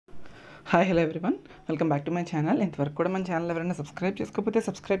Hi hello everyone, welcome back to my channel. ఇంతవరకు కూడా మన ఛానల్ ఎవరైనా సబ్స్క్రైబ్ చేసుకోకపోతే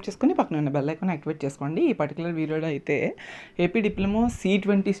సబ్స్క్రైబ్ చేసుకుని పక్కన ఉన్న బెల్ ఐకాన్ యాక్టివేట్ చేసుకోండి. ఈ పర్టికులర్ వీడియోలో అయితే ఏపీ డిప్లొమా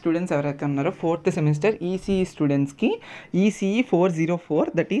C20 స్టూడెంట్స్ ఎవరైతే ఉన్నారో 4th సెమిస్టర్ ఈసీఈ స్టూడెంట్స్కి ECE 404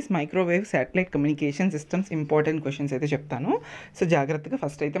 that is microwave satellite communication systems important questions అయితే చెప్తాను. సో జాగ్రత్తగా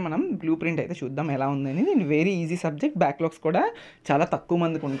ఫస్ట్ అయితే మనం బ్లూ ప్రింట్ అయితే చూద్దాం ఎలా ఉందని. ఇది వెరీ ఈజీ సబ్జెక్ట్, బ్యాక్లాగ్స్ కూడా చాలా తక్కువ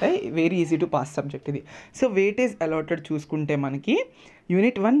మందికి ఉంటాయి. Very easy to pass subject ఇది. సో వెయిటేజ్ అలాటెడ్ చూసుకుంటే మనకి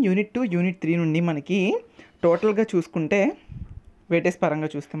యూనిట్ 1, యూనిట్ 2, యూనిట్ 3 నుండి మనకి టోటల్గా చూసుకుంటే వెయిటేజ్ పరంగా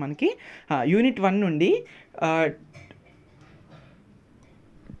చూస్తే మనకి యూనిట్ 1 నుండి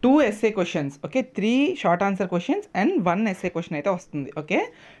 2 SA questions, okay, 3 short answer questions and 1 SA question అయితే వస్తుంది. Okay,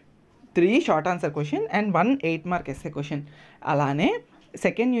 3 short answer question and 1 8 mark SA question. అలానే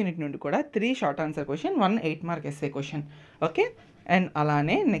సెకండ్ యూనిట్ నుండి కూడా 3 short answer question, 1 8 mark SA question. Okay, and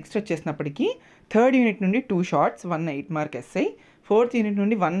అలానే నెక్స్ట్ వచ్చేసినప్పటికీ థర్డ్ యూనిట్ నుండి 2 shorts, 1 8 mark SA. Fourth unit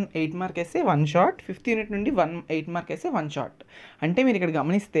నుండి 1 8 mark SA, 1 short. Fifth unit నుండి 1 8 mark SA, 1 short. అంటే మీరు ఇక్కడ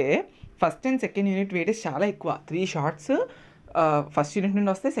గమనిస్తే first and second unit weightage చాలా ఎక్కువ. 3 షార్ట్స్ ఫస్ట్ యూనిట్ నుండి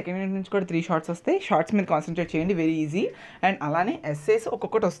వస్తే, సెకండ్ యూనిట్ నుంచి కూడా 3 షార్ట్స్ వస్తాయి. షార్ట్స్ మీద కాన్సన్ట్రేట్ చేయండి, వెరీ ఈజీ. అండ్ అలానే ఎస్ఏస్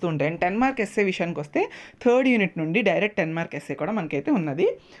ఒక్కొక్కటి వస్తూ ఉంటాయి. అండ్ 10 మార్క్ ఎస్ఏ విషయానికి వస్తే థర్డ్ యూనిట్ నుండి డైరెక్ట్ 10 మార్క్ ఎస్ఏ కూడా మనకైతే ఉన్నది.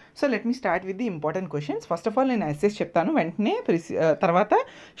 So let me start with the important questions. First of all నేను ఎస్ఏస్ చెప్తాను, వెంటనే తర్వాత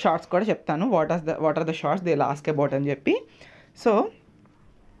షార్ట్స్ కూడా చెప్తాను. What are the shots they last about అని చెప్పి. So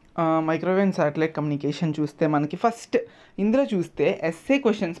microwave and satellite communication చూస్తే మనకి ఫస్ట్ ఇందులో చూస్తే ఎస్ఏ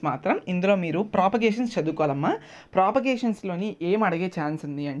క్వశ్చన్స్ మాత్రం ఇందులో మీరు ప్రాపగేషన్స్ చదువుకోవాలమ్మా. ప్రాపగేషన్స్లోని ఏం అడిగే ఛాన్స్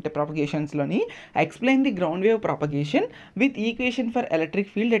ఉంది అంటే ప్రాపగేషన్స్లోని explain the ground wave propagation with equation for electric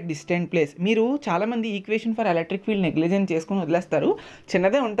field at distant place. మీరు చాలామంది equation for electric field negligent చేసుకుని వదిలేస్తారు.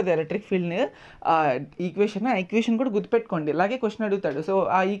 చిన్నదే ఉంటుంది ఎలక్ట్రిక్ ఫీల్డ్ ఈక్వేషన్. ఆ ఈక్వేషన్ కూడా గుర్తుపెట్టుకోండి, ఇలాగే క్వశ్చన్ అడుగుతాడు. సో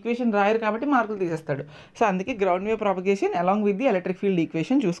ఆ ఈక్వేషన్ రాయరు కాబట్టి మార్కులు తీసేస్తాడు. సో అందుకే ground wave propagation along with the electric field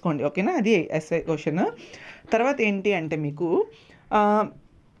equation చూసుకోండి. ఓకేనా, అది ఎస్ఐ క్వశ్చన్. తర్వాత ఏంటి అంటే మీకు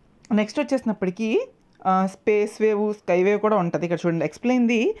next వచ్చేసినప్పటికీ space wave, sky wave కూడా ఉంటుంది. ఇక్కడ చూడండి, explain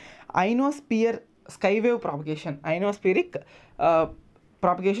the ionosphere sky wave propagation. ఐనోస్పియరిక్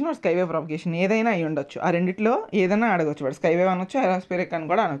propagation are sky wave propagation ఏదైనా అయి ఉండొచ్చు. ఆ రెండిట్లో ఏదైనా అడగచ్చు. వాడు స్కై వేవ్ అనొచ్చు, ఐనోస్పియరిక్ అని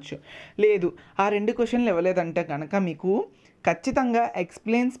కూడా అనొచ్చు. లేదు ఆ 2 క్వశ్చన్లు ఇవ్వలేదంటే కనుక మీకు ఖచ్చితంగా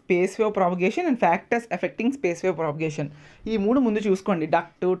explain space wave propagation and factors effecting space wave propagation. ఈ 3 ముందు చూసుకోండి.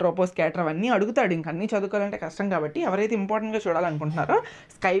 డక్ట్, ట్రోపోస్కాటర్ అవన్నీ అడుగుతాడు. ఇంక అన్నీ చదువుకోవాలంటే కష్టం కాబట్టి ఎవరైతే ఇంపార్టెంట్గా చూడాలనుకుంటున్నారో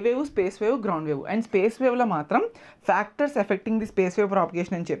sky wave, space wave, ground wave. And space వేవ్లో మాత్రం factors effecting the space wave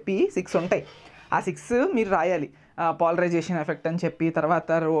propagation అని చెప్పి 6 ఉంటాయి. ఆ 6 మీరు రాయాలి. పాలరైజేషన్ ఎఫెక్ట్ అని చెప్పి, తర్వాత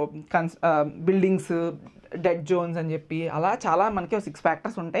బిల్డింగ్స్, డెడ్ జోన్స్ అని చెప్పి, అలా చాలా మనకి 6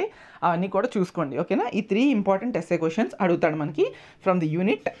 ఫ్యాక్టర్స్ ఉంటాయి. అవన్నీ కూడా చూసుకోండి. ఓకేనా, ఈ 3 ఇంపార్టెంట్ ఎస్ఏ క్వశ్చన్స్ అడుగుతాడు మనకి from the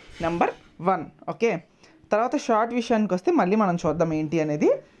unit number 1. Okay, తర్వాత షార్ట్ విషయానికి వస్తే మళ్ళీ మనం చూద్దాం ఏంటి అనేది.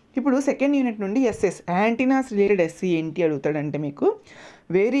 ఇప్పుడు సెకండ్ యూనిట్ నుండి ఎస్ఎస్ యాంటీనాస్ రిలేటెడ్ ఎస్సీ ఏంటి అడుగుతాడంటే మీకు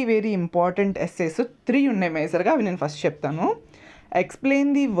వెరీ వెరీ ఇంపార్టెంట్ ఎస్ఎస్ 3 ఉన్నాయి మేజర్గా. అవి నేను ఫస్ట్ చెప్తాను.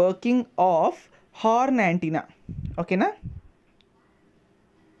 Explain the working of horn antenna. ఓకేనా,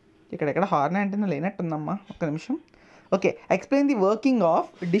 ఇక్కడ హార్న్ యాంటీనా లేనట్టుందమ్మా, ఒక్క నిమిషం. Okay, explain the working of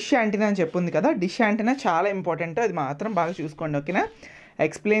dish antenna అని చెప్పుంది కదా. డిష్ యాంటీనా చాలా ఇంపార్టెంట్, అది మాత్రం బాగా చూసుకోండి. ఓకేనా,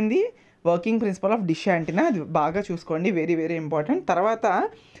 explain the working principle of dish antenna, అది బాగా చూసుకోండి, వెరీ వెరీ ఇంపార్టెంట్. తర్వాత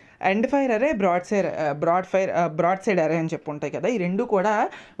ఎండ్ ఫైర్ అరే, బ్రాడ్ సైడ్ అరే అని చెప్పి ఉంటాయి కదా. ఈ 2 కూడా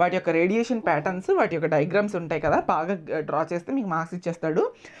వాటి యొక్క రేడియేషన్ ప్యాటర్న్స్, వాటి యొక్క డయాగ్రామ్స్ ఉంటాయి కదా, బాగా డ్రా చేస్తే మీకు మార్క్స్ ఇచ్చేస్తాడు.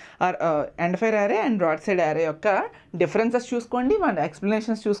 ఎండ్ ఫైర్ అరే అండ్ బ్రాడ్ సైడ్ అరే యొక్క డిఫరెన్సెస్ చూసుకోండి, వాటి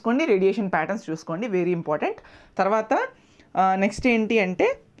ఎక్స్ప్లెనేషన్స్ చూసుకోండి, రేడియేషన్ ప్యాటర్న్స్ చూసుకోండి, వెరీ ఇంపార్టెంట్. తర్వాత నెక్స్ట్ ఏంటి అంటే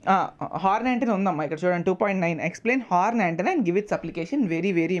హార్న్ యాంటీనా ఉందమ్మా. ఇక్కడ చూడండి 2.9 explain horn antenna and give it's application,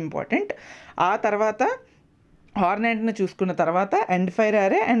 very very important. ఆ తర్వాత హార్న్ యాంటీనా చూసుకున్న తర్వాత ఎండ్ ఫైర్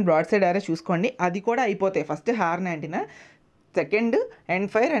అరే అండ్ బ్రాడ్ సైడ్ అరే చూసుకోండి, అది కూడా అయిపోతాయి. First horn antenna, second end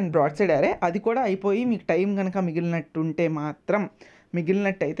fire and broad side అరే, అది కూడా అయిపోయి మీకు టైం కనుక మిగిలినట్టయితే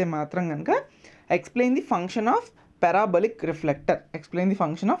మాత్రం కనుక explain the function of parabolic reflector.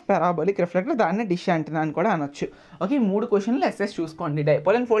 దాన్ని డిష్ యాంటీనా అని కూడా అనొచ్చు. ఓకే, 3 క్వశ్చన్లు ఎస్ఎస్ చూసుకోండి.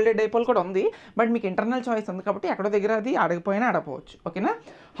 డైపోల్ అండ్ ఫోల్డెడ్ డైపోల్ కూడా ఉంది, బట్ మీకు ఇంటర్నల్ చాయిస్ ఉంది కాబట్టి ఎక్కడో దగ్గర అది అడగపోయినా అడగపోవచ్చు. ఓకేనా,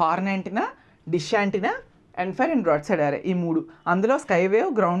 horn antenna, dish antenna, end fire and broad side అరే, ఈ 3. అందులో sky wave,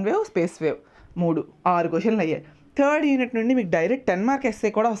 ground wave, space wave 3, 6 క్వశ్చన్లు అయ్యాయి. థర్డ్ యూనిట్ నుండి మీకు డైరెక్ట్ 10 మార్క్ ఎస్ఏ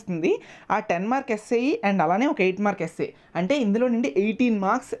కూడా వస్తుంది. ఆ 10 మార్క్ ఎస్ఏ అండ్ అలానే ఒక 8 మార్క్ ఎస్ఏ, అంటే ఇందులో నుండి 18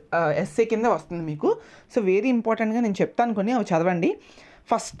 మార్క్స్ ఎస్ఏ కింద వస్తుంది మీకు. సో వెరీ ఇంపార్టెంట్గా నేను చెప్తాను కొన్ని, అవి చదవండి.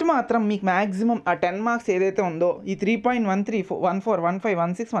 ఫస్ట్ మాత్రం మీకు మ్యాక్సిమం ఆ 10 మార్క్స్ ఏదైతే ఉందో ఈ 3.13, 14,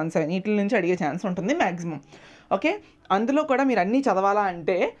 15, 16, 17 వీటి నుంచి అడిగే ఛాన్స్ ఉంటుంది మ్యాక్సిమం. ఓకే, అందులో కూడా మీరు అన్నీ చదవాలా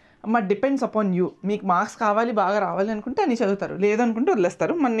అంటే డిపెండ్స్ అపాన్ యూ. మీకు మార్క్స్ కావాలి, బాగా రావాలి అనుకుంటే అన్ని చదువుతారు, లేదనుకుంటే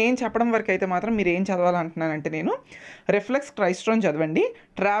వదిలేస్తారు. నేను చెప్పడం వరకు అయితే మాత్రం మీరు ఏం చదవాలంటున్నానంటే, నేను రిఫ్లెక్స్ క్రైస్ట్రాన్ చదవండి,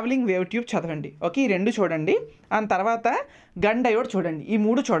 ట్రావెలింగ్ వేవ్ ట్యూబ్ చదవండి. ఓకే, ఈ 2 చూడండి. ఆ తర్వాత గన్ డయోడ్ చూడండి. ఈ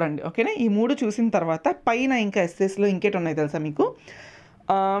 3 చూడండి. ఓకేనా, ఈ 3 చూసిన తర్వాత పైన ఇంకా ఎస్ఎస్లో ఇంకేటి ఉన్నాయి తెలుసా మీకు?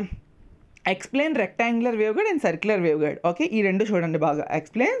 Explain rectangular wave guide and circular wave guide. Okay, ఈ 2 చూడండి బాగా.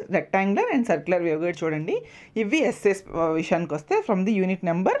 Explain rectangular and circular wave guide చూడండి. ఇవి ఎస్ఎస్ విషయానికి వస్తే ఫ్రమ్ ది యూనిట్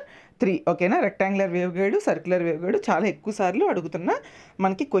నెంబర్ 3. ఓకేనా, rectangular wave guide, circular wave guide చాలా ఎక్కువ సార్లు అడుగుతున్న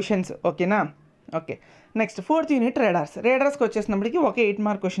మనకి క్వశ్చన్స్. ఓకేనా. ఓకే, నెక్స్ట్ 4th యూనిట్ రేడార్స్కి వచ్చేసినప్పటికీ ఒక 8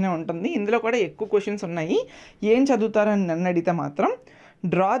 మార్క్ క్వశ్చనే ఉంటుంది. ఇందులో కూడా ఎక్కువ క్వశ్చన్స్ ఉన్నాయి. ఏం చదువుతారని నన్ను అడిగితే మాత్రం,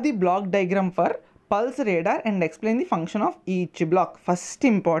 draw the block diagram for pulse radar and explain the function of each block. First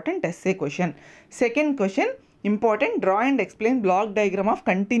important essay question. Second question important, draw and explain block diagram of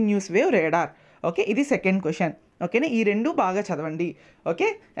continuous wave radar. Okay, ఇది second question. ఓకేనా, ఈ 2 బాగా చదవండి. Okay,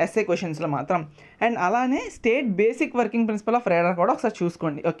 SA క్వశ్చన్స్లో మాత్రం. And అలానే state basic working principle of radar కూడా ఒకసారి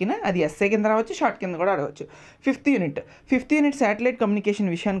చూసుకోండి. ఓకేనా, అది ఎస్ఏ కింద రావచ్చు, షార్ట్ కింద కూడా అడగవచ్చు. 5th యూనిట్ శాటిలైట్ కమ్యూనికేషన్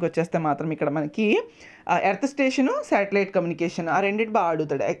విషయానికి వచ్చేస్తే మాత్రం ఇక్కడ మనకి ఎర్త్ స్టేషను, శాటిలైట్ కమ్యూనికేషన్ ఆ రెండింటి బాగా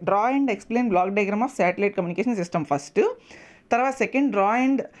అడుగుతాడు. Draw and explain block diagram of satellite communication system first. తర్వాత second, draw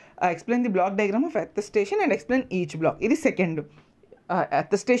and explain the block diagram of earth station and explain each black. ఇది సెకండ్.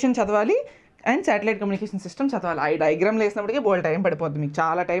 ఎర్త్ స్టేషన్ చదవాలి and satellite communication system చదవాలి. ఆ డయాగ్రామ్లు వేసినప్పటికీ బోల్ time పడిపోద్ది, మీకు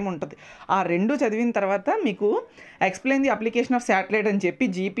చాలా time ఉంటుంది. ఆ 2 చదివిన తర్వాత మీకు explain the application of satellite అని చెప్పి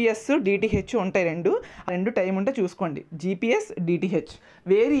జీపీఎస్, డిటిహెచ్ ఉంటాయి. 2 టైం ఉంటే చూసుకోండి. GPS, DTH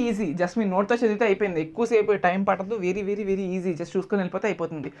very easy. Just మీ నోట్తో చదివితే అయిపోయింది, ఎక్కువసేపు టైం పట్టదు. Very very very easy, just చూసుకొని వెళ్ళిపోతే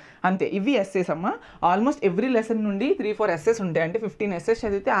అయిపోతుంది అంతే. ఇవి ఎస్ఎస్ అమ్మ. ఆల్మోస్ట్ ఎవ్రీ లెసన్ నుండి 3-4 ఎస్ఎస్ ఉంటాయి. అంటే 15 ఎస్ఎస్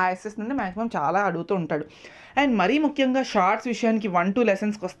చదివితే ఆ ఎస్ఎస్ నుండి మ్యాక్సిమం చాలా అడుగుతూ ఉంటాడు. అండ్ మరీ ముఖ్యంగా షార్ట్స్ విషయానికి 1-2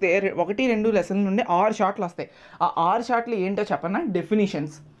 లెసన్స్కి వస్తే 1-2 లెసన్ నుండి 6 షార్ట్లు వస్తాయి. ఆ 6 షార్ట్లు ఏంటో చెప్పనా?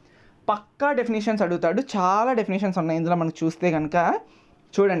 డెఫినిషన్స్, పక్కా డెఫినేషన్స్ అడుగుతాడు. చాలా డెఫినేషన్స్ ఉన్నాయి ఇందులో మనకు చూస్తే కనుక.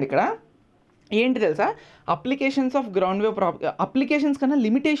 చూడండి ఇక్కడ ఏంటి తెలుసా, applications of ground wave applications కన్నా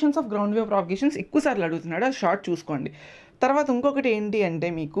limitations of ground wave propagations ఎక్కువసార్లు అడుగుతున్నాడు. ఆ షార్ట్ చూసుకోండి. తర్వాత ఇంకొకటి ఏంటి అంటే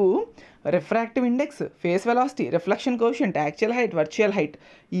మీకు refractive index, face velocity, reflection coefficient, actual height, virtual height,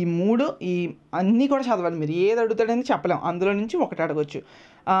 ఈ 3 అన్నీ కూడా చదవాలి. మీరు ఏది అడుగుతాడని చెప్పలేం, అందులో నుంచి ఒకటి అడగొచ్చు.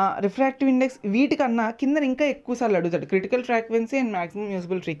 రిఫ్రాక్టివ్ ఇండెక్స్ వీటికన్నా కింద ఇంకా ఎక్కువసార్లు అడుగుతాడు. Critical frequency and maximum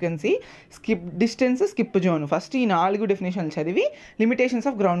usable frequency, skip distance, skip zone. First ఈ 4 డెఫినేషన్లు చదివి limitations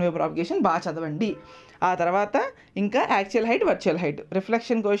of ground wave propagation బాగా చదవండి. ఆ తర్వాత ఇంకా actual height, virtual height,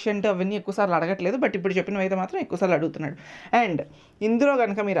 reflection coefficient అవన్నీ ఎక్కువసార్లు అడగట్లేదు, బట్ ఇప్పుడు చెప్పినవి అయితే మాత్రం ఎక్కువసార్లు అడుగుతున్నాడు. అండ్ ఇందులో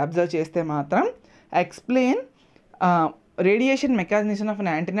కనుక మీరు అబ్జర్వ్ చేస్తే మాత్రం explain radiation mechanism of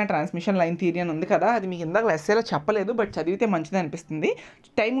antenna transmission line theory అని ఉంది కదా, అది మీకు ఇందాక ఎస్ఏలో చెప్పలేదు, బట్ చదివితే మంచిది అనిపిస్తుంది.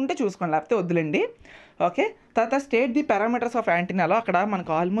 టైం ఉంటే చూసుకోండి, లేకపోతే వద్దులేండి. ఓకే, తర్వాత స్టేట్ ది పారామీటర్స్ ఆఫ్ యాంటీనాలో అక్కడ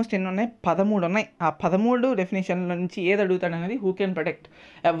మనకు ఆల్మోస్ట్ ఎన్ని ఉన్నాయి? 13 ఉన్నాయి. ఆ 13 డెఫినేషన్ల నుంచి ఏది అడుగుతాడు అనేది హూ కెన్ ప్రొటెక్ట్,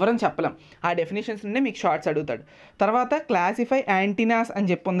 ఎవరని చెప్పలేం. ఆ డెఫినేషన్స్ నుండి మీకు షార్ట్స్ అడుగుతాడు. తర్వాత క్లాసిఫై యాంటీనాస్ అని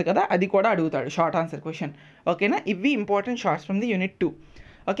చెప్పి ఉంది కదా, అది కూడా అడుగుతాడు, షార్ట్ ఆన్సర్ క్వశ్చన్. ఓకేనా, ఇవి important shorts from the unit 2.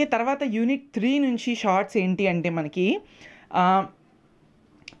 Okay, తర్వాత యూనిట్ 3 నుంచి షార్ట్స్ ఏంటి అంటే మనకి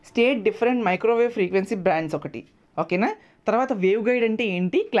state different microwave frequency brands ఒకటి. ఓకేనా, తర్వాత వేవ్ గైడ్ అంటే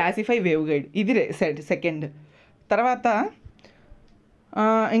ఏంటి, క్లాసిఫై వేవ్ గైడ్, ఇది సెకండ్. తర్వాత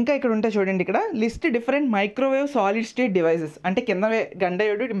ఇంకా ఇక్కడ ఉంటే చూడండి, ఇక్కడ list different microwave solid state devices అంటే కింద gun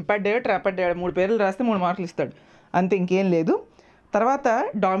diode, impact diode, trapper diode 3 పేర్లు రాస్తే 3 మార్కులు ఇస్తాడు, అంతే, ఇంకేం లేదు. తర్వాత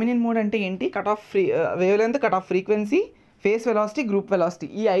డామినెంట్ మోడ్ అంటే ఏంటి, cut off wave length, cut off frequency, face velocity, group velocity,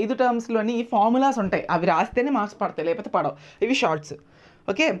 ఈ 5 టర్మ్స్లోని ఫార్ములాస్ ఉంటాయి, అవి రాస్తేనే మార్క్స్ పడతాయి, లేకపోతే పడవు. ఇవి షార్ట్స్.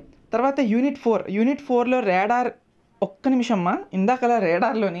 ఓకే, తర్వాత యూనిట్ 4లో రేడార్. ఒక్క నిమిషమ్మా, ఇందాకలా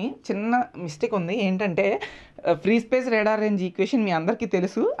రేడార్లోని చిన్న మిస్టేక్ ఉంది. ఏంటంటే free space radar range equation మీ అందరికీ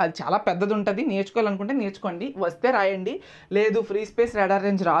తెలుసు, అది చాలా పెద్దది ఉంటుంది. నేర్చుకోవాలనుకుంటే నేర్చుకోండి, వస్తే రాయండి. లేదు ఫ్రీ స్పేస్ రేడార్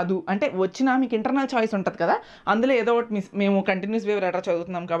రేంజ్ రాదు అంటే వచ్చినా మీకు ఇంటర్నల్ చాయిస్ ఉంటుంది కదా, అందులో ఏదో ఒకటి మేము కంటిన్యూస్ వేవ్ రేడార్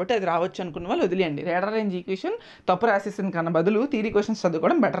చదువుతున్నాం కాబట్టి అది రావచ్చు అనుకున్న వాళ్ళు వదిలేయండి. రేడార్ రేంజ్ ఈక్వేషన్ తప్పు రాసేసిన కన్నా బదులు థియరీ క్వశ్చన్స్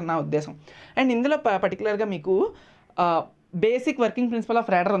చదువుకోవడం బెటర్ నా ఉద్దేశం. అండ్ ఇందులో పర్టికులర్గా మీకు basic working principle of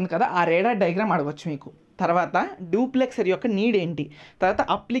radar ఉంది కదా, ఆ రేడార్ డయాగ్రామ్ అడగవచ్చు మీకు. తర్వాత డూప్లెక్సర్ యొక్క నీడ్ ఏంటి, తర్వాత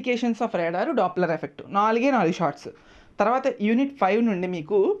applications of radar, Doppler effect, 4 shorts. తర్వాత యూనిట్ 5 నుండి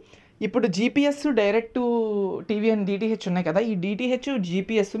మీకు ఇప్పుడు GPS, direct TV and DTH ఉన్నాయి కదా, ఈ డిటిహెచ్,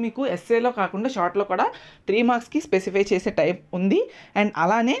 జీపీఎస్ మీకు ఎస్ఏలో కాకుండా షార్ట్లో కూడా 3 మార్క్స్కి స్పెసిఫై చేసే టైప్ ఉంది. అండ్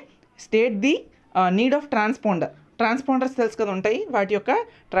అలానే state the need of transponders తెలుసు కదా ఉంటాయి, వాటి యొక్క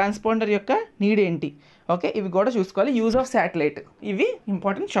ట్రాన్స్పాండర్ యొక్క నీడ్ ఏంటి. ఓకే, ఇవి కూడా చూసుకోవాలి. యూజ్ ఆఫ్ శాటిలైట్, ఇవి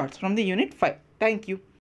important shorts from the unit 5. Thank you.